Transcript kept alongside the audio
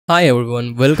Hi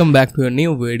everyone, welcome back to a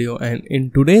new video, and in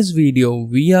today's video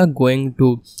we are going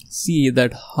to see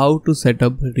that how to set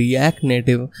up React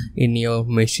Native in your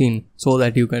machine so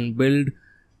that you can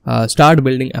start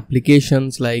building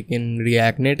applications like in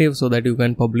React Native, so that you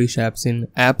can publish apps in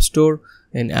App Store,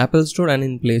 in Apple Store and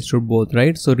in Play Store both,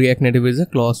 right? So React Native is a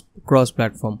cross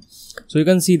platform. So you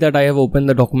can see that I have opened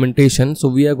the documentation. So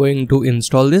we are going to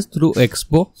install this through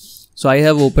Expo. So I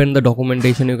have opened the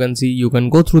documentation. You can see, you can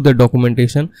go through the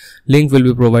documentation. Link will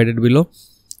be provided below.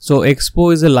 So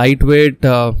Expo is a lightweight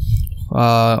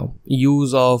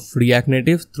use of React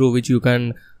Native through which you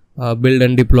can build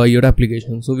and deploy your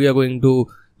application. So we are going to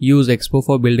use Expo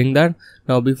for building that.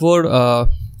 Now before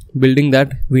building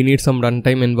that, we need some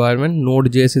runtime environment.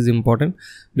 Node.js is important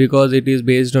because it is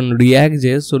based on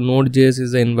React.js. So Node.js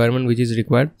is the environment which is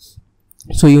required.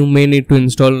 So you may need to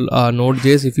install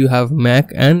Node.js if you have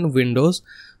Mac and Windows,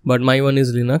 but my one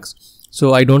is Linux,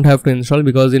 so I don't have to install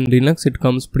because in Linux it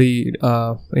comes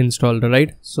pre-installed,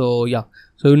 right? So yeah,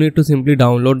 so you need to simply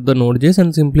download the Node.js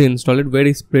and simply install it.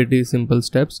 Pretty simple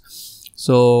steps.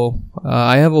 So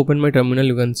I have opened my terminal,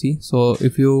 you can see. So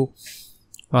if you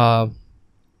type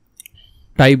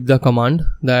the command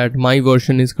that my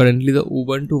version is currently the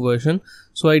Ubuntu version,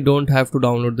 so I don't have to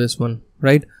download this one,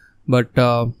 right? But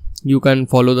you can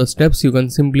follow the steps. You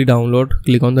can simply download,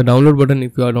 click on the download button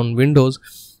if you are on Windows,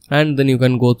 and then you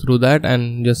can go through that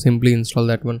and just simply install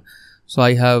that one. So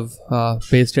I have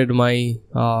pasted my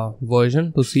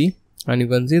version to see, and you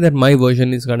can see that my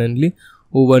version is currently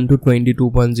Ubuntu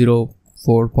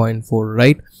 22.04.4,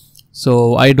 right?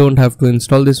 So I don't have to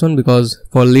install this one because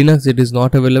for Linux it is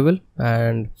not available.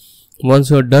 And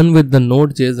once you are done with the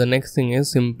Node.js, the next thing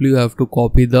is simply you have to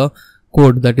copy the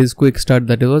code, that is quick start,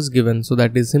 that was given. So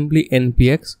that is simply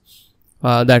npx,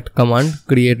 that command,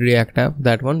 create React app,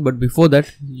 that one. But before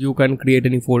that you can create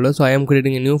any folder. So I am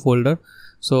creating a new folder.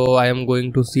 So I am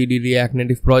going to cd React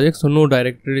Native project. So no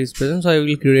directory is present, so I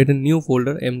will create a new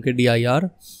folder, mkdir.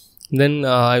 Then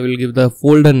I will give the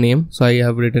folder name. So I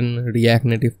have written React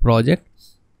Native project,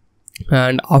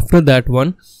 and after that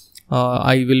one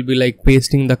I will be like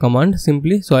pasting the command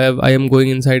simply. So I am going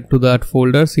inside to that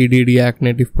folder, cd React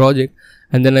Native project,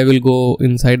 and then I will go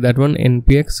inside that one,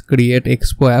 npx create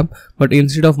expo app. But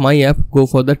instead of my app, go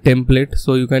for the template.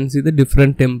 So you can see the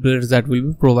different templates that will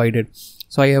be provided.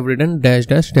 So I have written --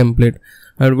 template,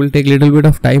 and it will take a little bit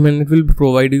of time, and it will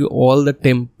provide you all the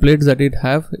templates that it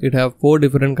have 4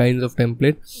 different kinds of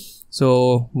template.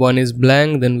 So one is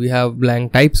blank, then we have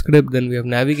blank TypeScript, then we have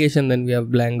navigation, then we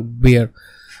have blank bear.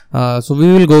 So we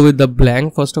will go with the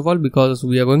blank first of all because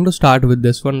we are going to start with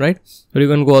this one, right? But you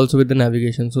can go also with the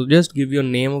navigation. So just give your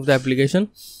name of the application,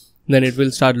 then it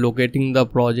will start locating the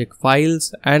project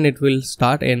files, and it will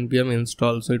start npm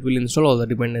install. So it will install all the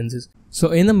dependencies.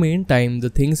 So in the meantime, the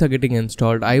things are getting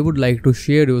installed. I would like to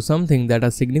share you something that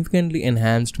has significantly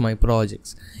enhanced my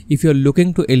projects. If you're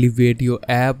looking to elevate your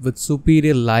app with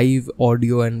superior live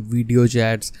audio and video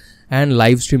chats and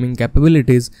live streaming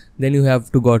capabilities, then you have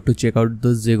to check out the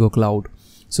Zol Cloud.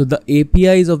 So the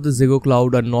APIs of the Zol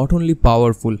Cloud are not only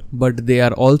powerful, but they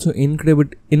are also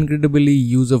incredibly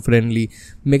user-friendly,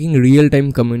 making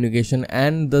real-time communication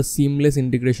and the seamless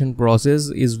integration process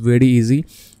is very easy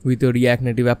with your React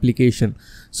Native application.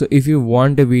 So if you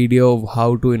want a video of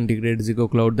how to integrate Zol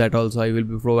Cloud, that also I will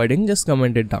be providing, just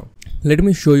comment it down. Let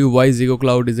me show you why Zol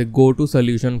Cloud is a go-to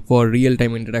solution for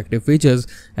real-time interactive features,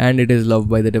 and it is loved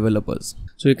by the developers.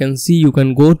 So you can see, you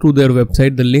can go through their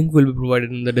website. The link will be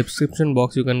provided in the description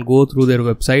box. You can go through their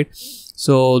website.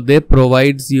 So they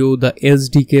provides you the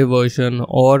SDK version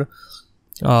or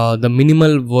the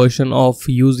minimal version of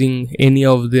using any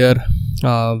of their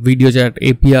video chat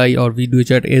API or video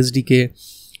chat SDK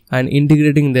and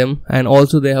integrating them. And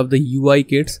also they have the UI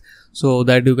kits so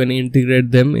that you can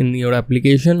integrate them in your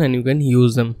application and you can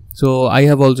use them. So I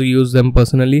have also used them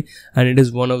personally, and it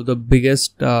is one of the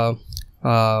biggest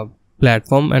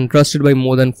platform and trusted by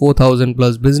more than 4,000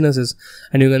 plus businesses.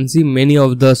 And you can see many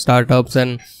of the startups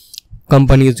and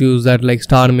companies use that, like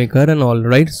Star Maker and all,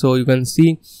 right? So you can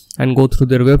see and go through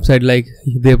their website, like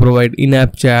they provide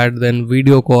in-app chat, then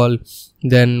video call,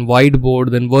 then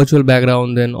whiteboard, then virtual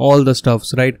background, then all the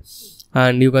stuffs, right?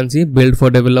 And you can see built for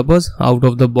developers. Out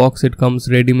of the box it comes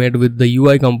ready-made with the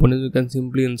UI components. You can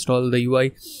simply install the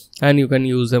UI and you can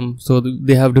use them. So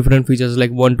they have different features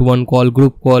like one-to-one call,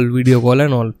 group call, video call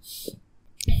and all.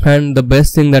 And the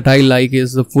best thing that I like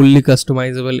is the fully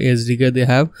customizable SDK they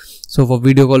have. So for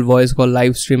video call, voice call,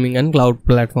 live streaming and cloud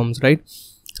platforms, right?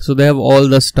 So they have all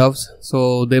the stuffs.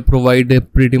 So they provide a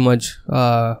pretty much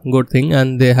good thing,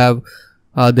 and they have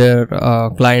their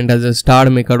client as a Star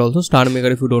Maker also. Star Maker,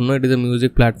 if you don't know, it is a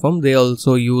music platform. They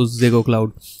also use Zego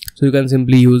Cloud. So you can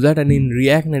simply use that, and in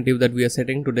React Native that we are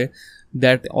setting today,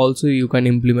 that also you can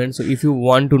implement. So if you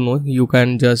want to know, you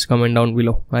can just comment down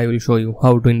below. I will show you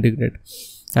how to integrate.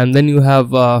 And then you have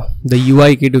the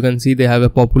UI kit. You can see they have a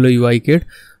popular UI kit,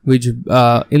 which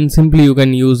in simply you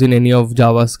can use in any of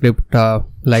JavaScript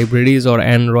libraries or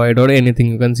Android or anything.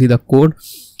 You can see the code.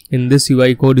 In this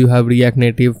UI code, you have React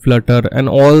Native, Flutter, and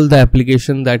all the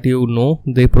application that you know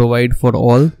they provide for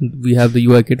all. We have the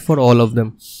UI kit for all of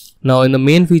them. Now in the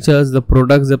main features, the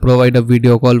products, they provide a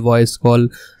video call, voice call,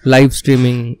 live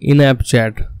streaming, in-app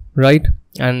chat, right,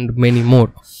 and many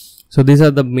more. So these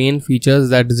are the main features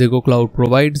that Zego Cloud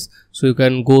provides. So you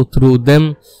can go through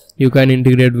them. You can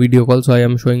integrate video call. So I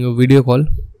am showing you video call.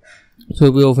 So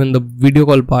if we open the video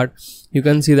call part, you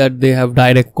can see that they have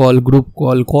direct call, group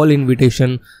call, call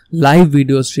invitation, live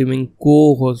video streaming,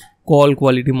 co-host, call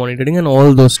quality monitoring, and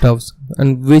all those stuffs,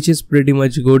 and which is pretty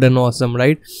much good and awesome,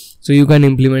 right? So you can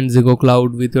implement Zego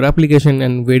Cloud with your application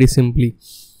and very simply.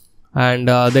 And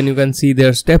then you can see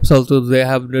their steps also. They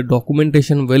have the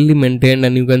documentation well maintained,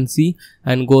 and you can see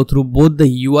and go through both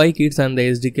the UI kits and the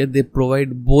SDK. They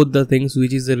provide both the things,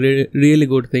 which is a really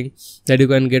good thing, that you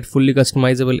can get fully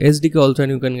customizable SDK also,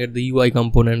 and you can get the UI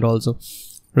component also,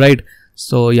 right?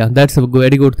 So yeah, that's a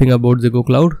very good thing about Zego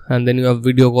Cloud. And then you have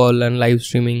video call and live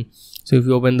streaming. So if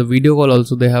you open the video call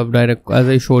also, they have direct, as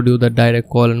I showed you, the direct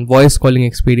call and voice calling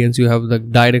experience. You have the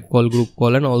direct call, group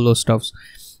call, and all those stuffs.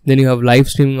 Then you have live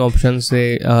streaming options.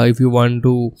 Say if you want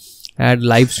to add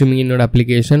live streaming in your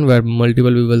application where multiple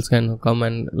people can come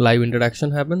and live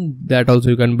interaction happen, that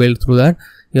also you can build through that.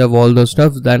 You have all those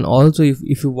stuff. Then also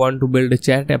if you want to build a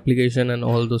chat application and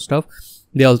all those stuff,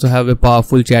 they also have a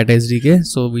powerful chat SDK,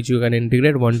 so which you can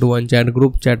integrate one-to-one chat,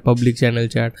 group chat, public channel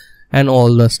chat, and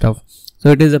all the stuff. So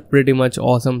it is a pretty much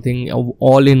awesome thing,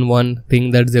 all-in-one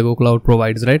thing that Zego Cloud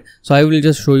provides, right? So I will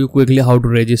just show you quickly how to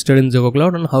register in Zego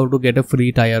Cloud and how to get a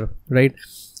free tire, right?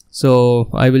 So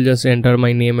I will just enter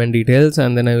my name and details,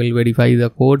 and then I will verify the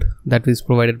code that is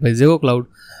provided by Zego Cloud.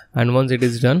 And once it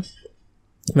is done,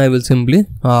 I will simply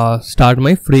start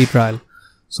my free trial.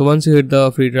 So once you hit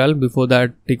the free trial, before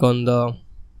that, tick on the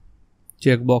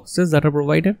check boxes that are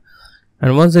provided.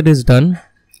 And once it is done,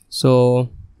 so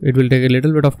it will take a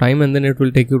little bit of time, and then it will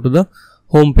take you to the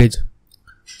home page.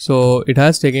 So it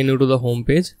has taken you to the home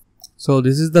page. So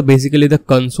this is the basically the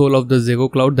console of the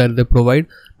Zego Cloud that they provide.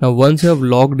 Now once you have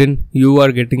logged in, you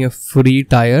are getting a free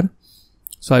tire.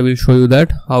 So I will show you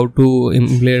that how to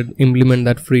implement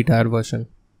that free tire version.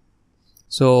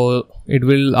 So it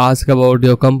will ask about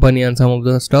your company and some of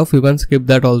the stuff. You can skip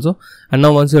that also. And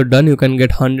now once you're done, you can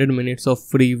get 100 minutes of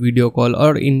free video call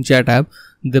or in chat app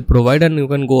they provide, and you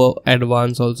can go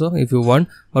advanced also if you want.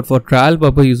 But for trial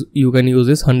purpose, you can use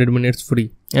this 100 minutes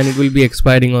free, and it will be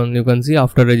expiring on, you can see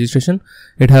after registration,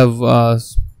 it have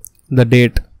the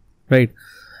date, right?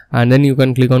 And then you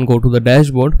can click on go to the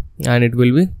dashboard, and it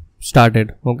will be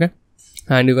started. Okay,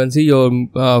 and you can see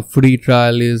your free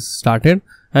trial is started,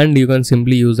 and you can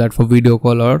simply use that for video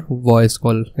call or voice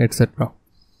call, etc.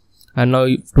 And now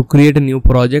to create a new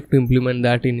project, to implement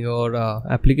that in your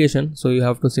application, so you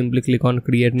have to simply click on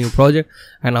create new project,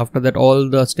 and after that all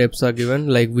the steps are given,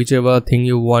 like whichever thing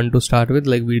you want to start with,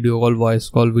 like video call, voice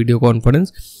call, video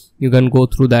conference, you can go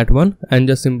through that one and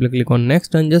just simply click on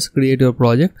next and just create your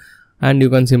project, and you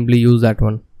can simply use that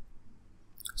one.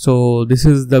 So this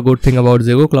is the good thing about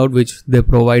Zego Cloud, which they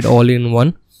provide all in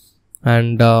one.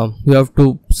 And you have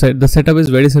to set the setup is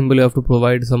very simple. You have to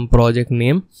provide some project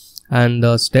name, and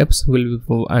the steps will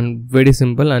be and very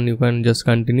simple, and you can just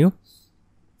continue,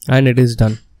 and it is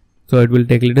done. So it will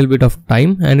take a little bit of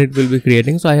time, and it will be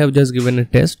creating. So I have just given a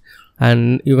test,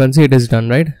 and you can see it is done,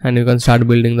 right? And you can start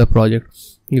building the project.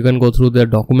 You can go through the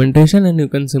documentation, and you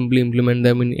can simply implement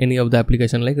them in any of the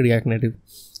application like React Native.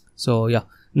 So yeah,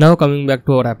 now coming back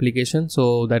to our application,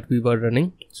 so that we were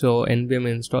running, so npm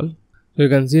install. So you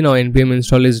can see now npm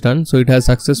install is done. So it has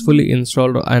successfully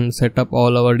installed and set up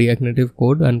all our React Native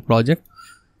code and project.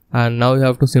 And now you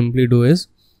have to simply do is,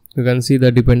 you can see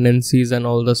the dependencies and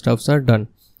all the stuffs are done.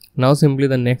 Now simply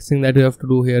the next thing that you have to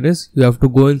do here is, you have to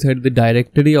go inside the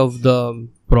directory of the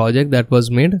project that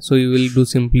was made. So you will do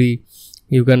simply,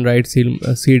 you can write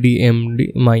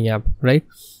cdmd my app, right?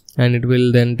 And it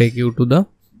will then take you to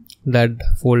that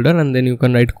folder, and then you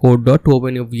can write code dot to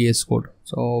open your VS Code.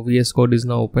 So VS Code is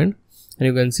now opened. And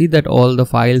you can see that all the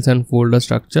files and folder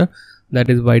structure that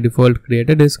is by default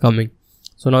created is coming.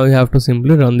 So now you have to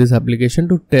simply run this application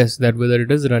to test that whether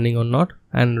it is running or not,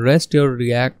 and rest your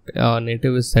React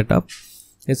Native is set up,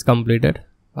 is completed.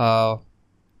 Now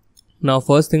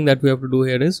first thing that we have to do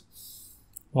here is,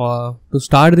 to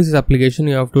start this application,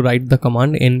 you have to write the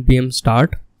command npm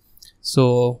start.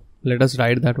 So let us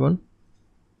write that one.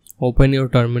 Open your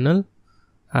terminal,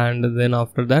 and then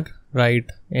after that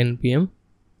write npm.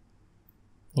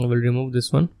 I will remove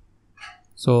this one.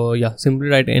 So yeah, simply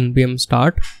write npm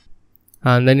start,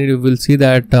 and then you will see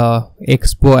that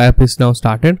Expo app is now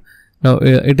started. Now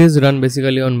it is run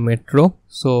basically on Metro,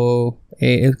 so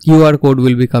a QR code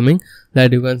will be coming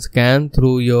that you can scan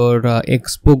through your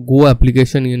Expo Go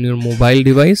application in your mobile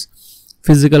device,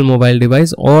 physical mobile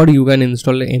device, or you can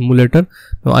install an emulator.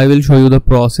 Now I will show you the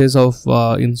process of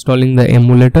installing the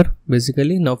emulator.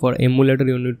 Basically, now for emulator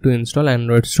you need to install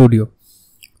Android Studio.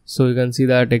 So you can see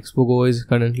that Expo Go is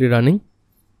currently running,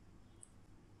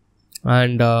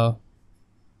 and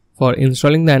for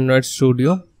installing the Android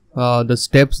Studio, the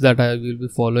steps that I will be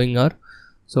following are: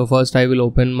 so first I will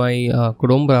open my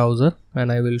Chrome browser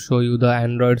and I will show you the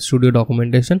Android Studio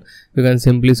documentation. You can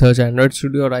simply search Android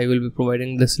Studio, or I will be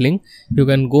providing this link. You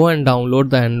can go and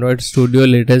download the Android Studio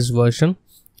latest version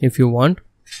if you want.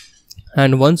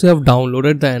 And once you have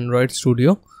downloaded the Android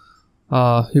Studio,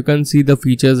 you can see the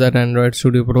features that Android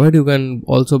Studio provide. You can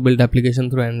also build application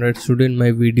through Android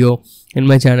Studio. In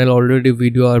my channel already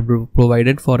video are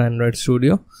provided for Android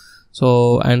Studio.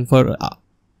 So, and for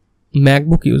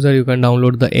MacBook user, you can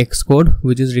download the Xcode,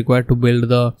 which is required to build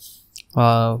the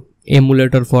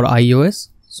emulator for iOS.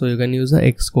 So you can use the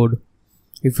Xcode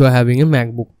if you are having a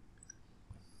MacBook.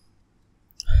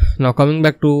 Now coming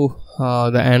back to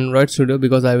the Android Studio,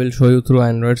 because I will show you through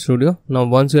Android Studio. Now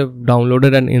once you have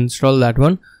downloaded and installed that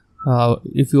one,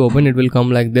 if you open, it will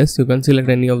come like this. You can select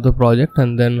any of the project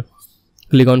and then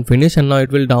click on finish, and now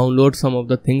it will download some of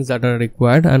the things that are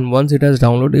required. And once it has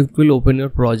downloaded, it will open your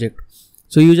project.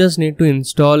 So you just need to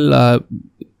install,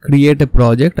 create a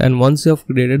project, and once you have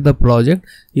created the project,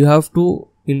 you have to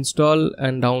install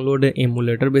and download an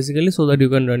emulator basically, so that you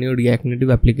can run your React Native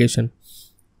application,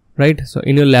 right? So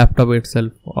in your laptop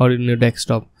itself or in your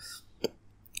desktop.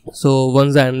 So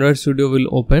once the Android Studio will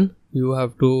open, you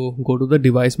have to go to the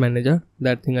device manager.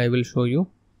 That thing I will show you.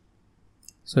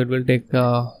 So it will take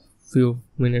a few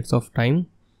minutes of time.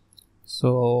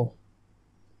 So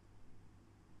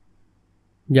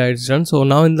yeah, it's done. So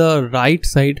now in the right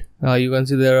side, you can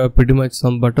see there are pretty much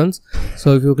some buttons.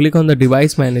 So if you click on the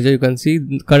device manager, you can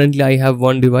see currently I have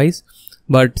one device,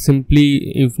 but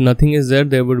simply if nothing is there,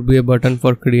 there would be a button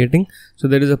for creating. So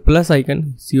there is a plus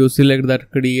icon. So you select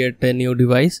that create a new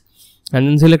device, and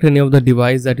then select any of the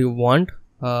device that you want.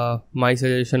 My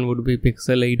suggestion would be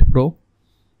Pixel 8 Pro,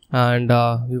 and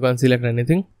you can select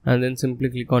anything, and then simply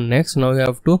click on next. Now you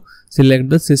have to select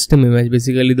the system image,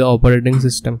 basically the operating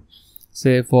system.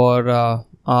 Say for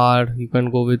R, you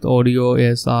can go with Audio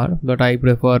ASR, but I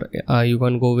prefer you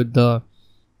can go with the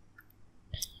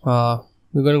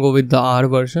R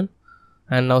version.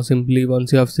 And now simply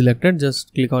once you have selected,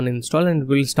 just click on install, and it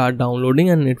will start downloading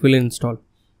and it will install,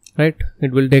 right?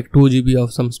 It will take 2 GB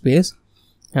of some space,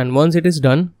 and once it is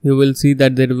done, you will see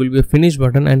that there will be a finish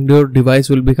button, and your device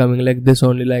will be coming like this,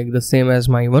 only like the same as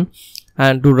my one.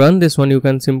 And to run this one, you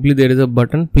can simply, there is a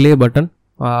button, play button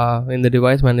in the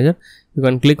device manager. You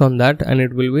can click on that and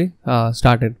it will be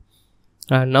started.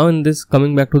 And now in this,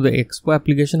 coming back to the Expo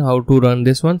application, how to run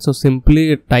this one. So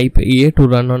simply type A to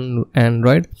run on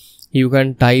Android. You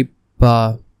can type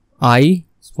I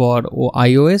for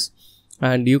iOS,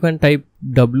 and you can type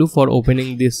W for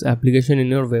opening this application in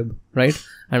your web, right?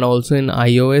 And also in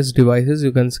iOS devices,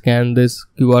 you can scan this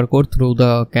QR code through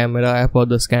the camera app or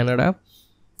the scanner app,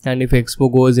 and if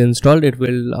Expo Go is installed, it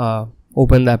will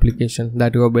open the application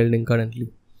that you are building currently.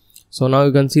 So now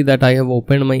you can see that I have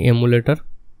opened my emulator.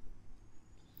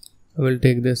 I will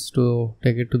take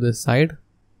it to this side.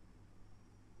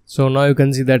 So now you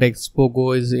can see that Expo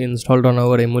Go is installed on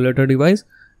our emulator device,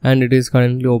 and it is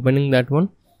currently opening that one.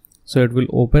 So it will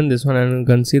open this one, and you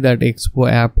can see that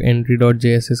Expo app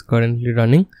entry.js is currently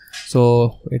running.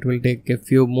 So it will take a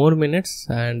few more minutes,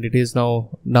 and it is now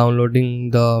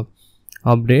downloading the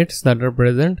updates that are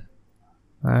present,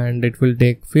 and it will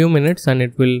take few minutes and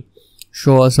it will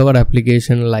show us our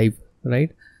application live,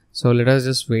 right? So let us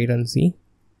just wait and see.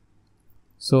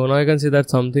 So now you can see that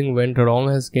something went wrong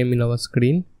has came in our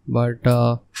screen, but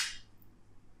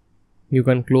you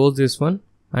can close this one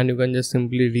and you can just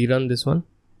simply rerun this one.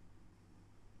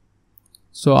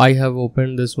 So I have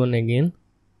opened this one again.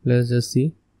 Let's just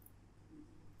see.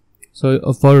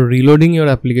 So for reloading your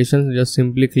application, just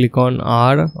simply click on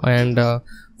R, and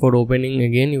for opening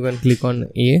again, you can click on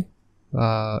A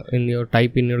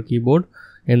type in your keyboard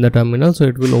in the terminal. So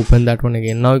it will open that one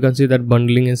again. Now you can see that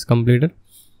bundling is completed.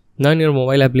 Now in your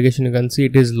mobile application, you can see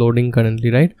it is loading currently,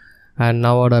 right? and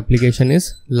now our application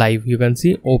is live. You can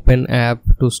see open app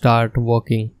to start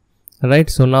working, right?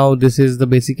 So now this is the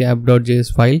basic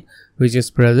app.js file which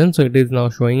is present. So it is now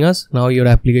showing us now your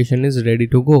application is ready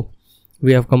to go.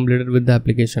 We have completed with the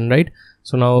application, right?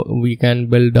 So now we can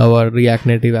build our React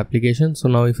Native application. So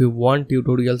now if you want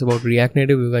tutorials about React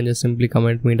Native, you can just simply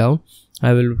comment me down.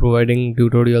 I will be providing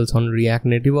tutorials on React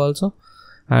Native also.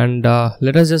 And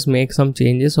let us just make some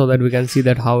changes so that we can see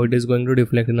that how it is going to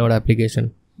reflect in our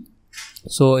application.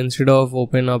 So instead of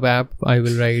open up app, I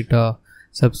will write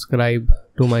subscribe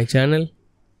to my channel.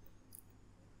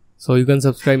 So you can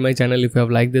subscribe my channel if you have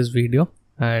liked this video,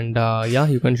 and yeah,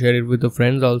 you can share it with your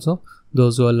friends also,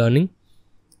 those who are learning.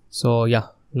 So yeah,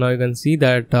 now you can see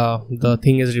that the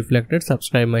thing is reflected,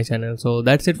 subscribe my channel. So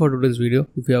that's it for today's video.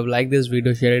 If you have liked this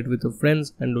video, share it with your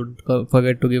friends and don't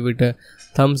forget to give it a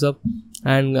thumbs up,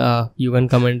 and you can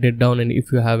comment it down and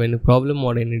if you have any problem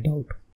or any doubt.